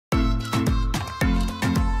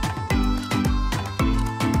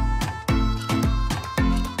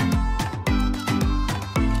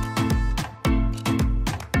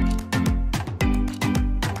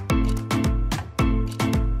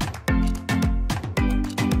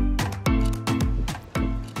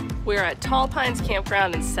We're at Tall Pines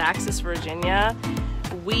Campground in Saxis, Virginia.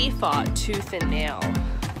 We fought tooth and nail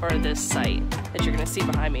for this site that you're gonna see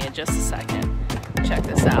behind me in just a second. Check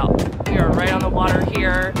this out. We are right on the water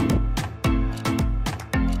here.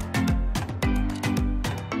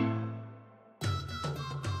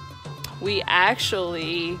 We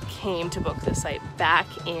actually came to book this site back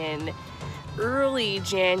in early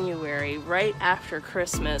January, right after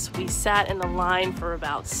Christmas. We sat in a line for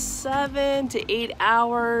about 7 to 8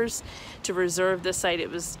 hours to reserve this site.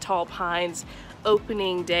 It was Tall Pines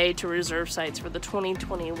opening day to reserve sites for the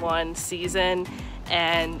 2021 season,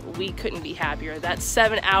 and we couldn't be happier. That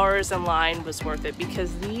 7 hours in line was worth it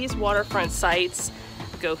because these waterfront sites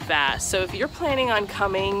go fast. So if you're planning on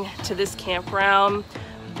coming to this campground,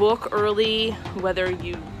 book early, whether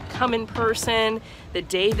you come in person the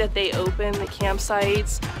day that they open the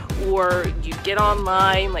campsites, or you get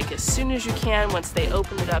online like as soon as you can once they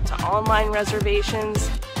open it up to online reservations.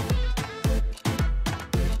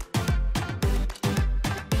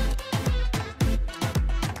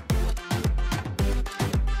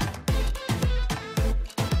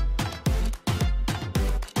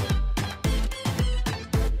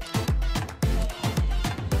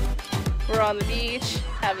 We're on the beach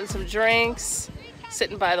having some drinks,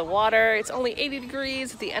 sitting by the water. It's only 80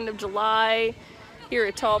 degrees at the end of July here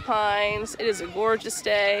at Tall Pines. It is a gorgeous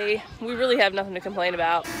day. We really have nothing to complain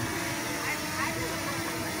about.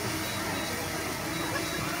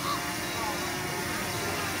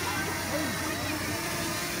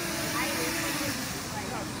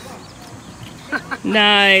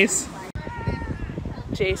 Nice.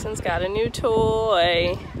 Jason's got a new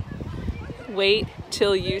toy. Wait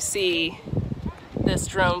till you see this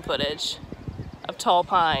drone footage of Tall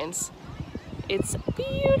Pines. It's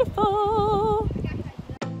beautiful.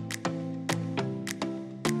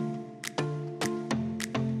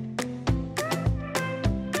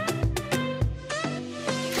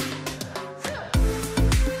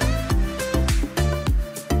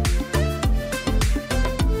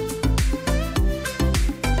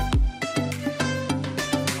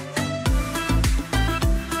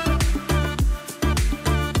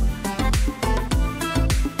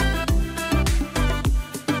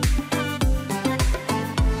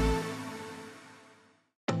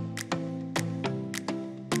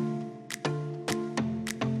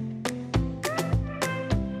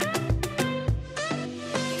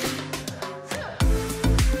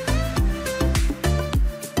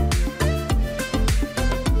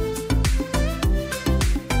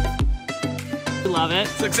 Love it.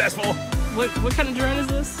 Successful. What kind of drone is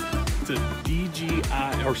this? It's a DJI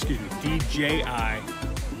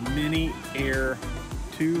Mini Air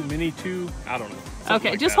 2, Mini 2, I don't know.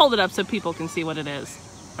 Okay, like just hold it up so people can see what it is.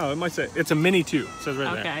 Oh, it might say, it's a Mini 2, it says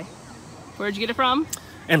right there. Okay. Where'd you get it from?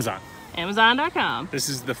 Amazon. Amazon.com. This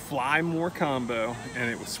is the Fly More combo,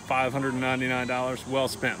 and it was $599, well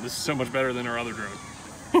spent. This is so much better than our other drone.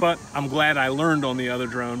 But I'm glad I learned on the other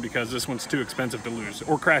drone because this one's too expensive to lose,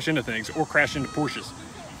 or crash into things, or crash into Porsches.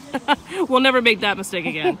 We'll never make that mistake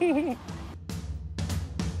again.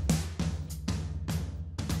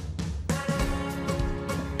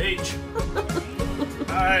 H.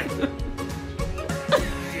 I.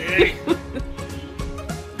 J.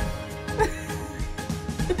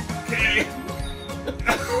 K.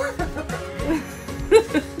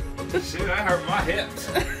 Shit, I hurt my hips.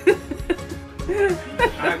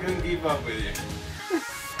 I couldn't keep up with you.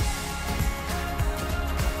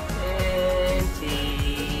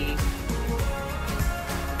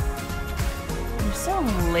 You're so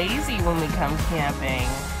lazy when we come camping.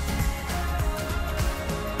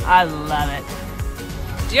 I love it.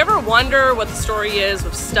 Do you ever wonder what the story is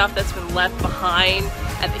with stuff that's been left behind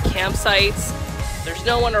at the campsites? There's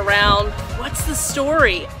no one around. What's the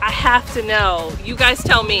story? I have to know. You guys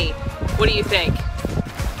tell me. What do you think?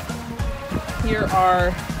 Here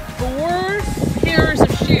are 4 pairs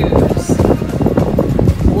of shoes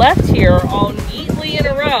left here all neatly in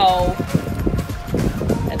a row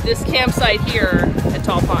at this campsite here at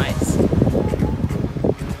Tall Pines.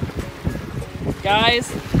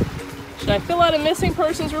 Guys, should I fill out a missing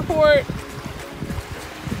persons report?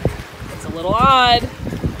 It's a little odd.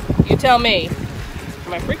 You tell me.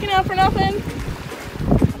 Am I freaking out for nothing?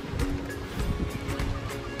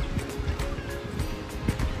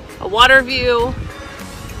 A water view,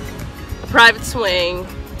 a private swing,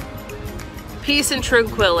 peace and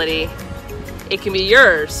tranquility. It can be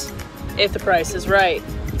yours if the price is right.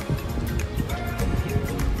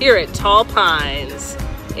 Here at Tall Pines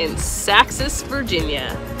in Saxis,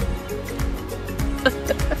 Virginia.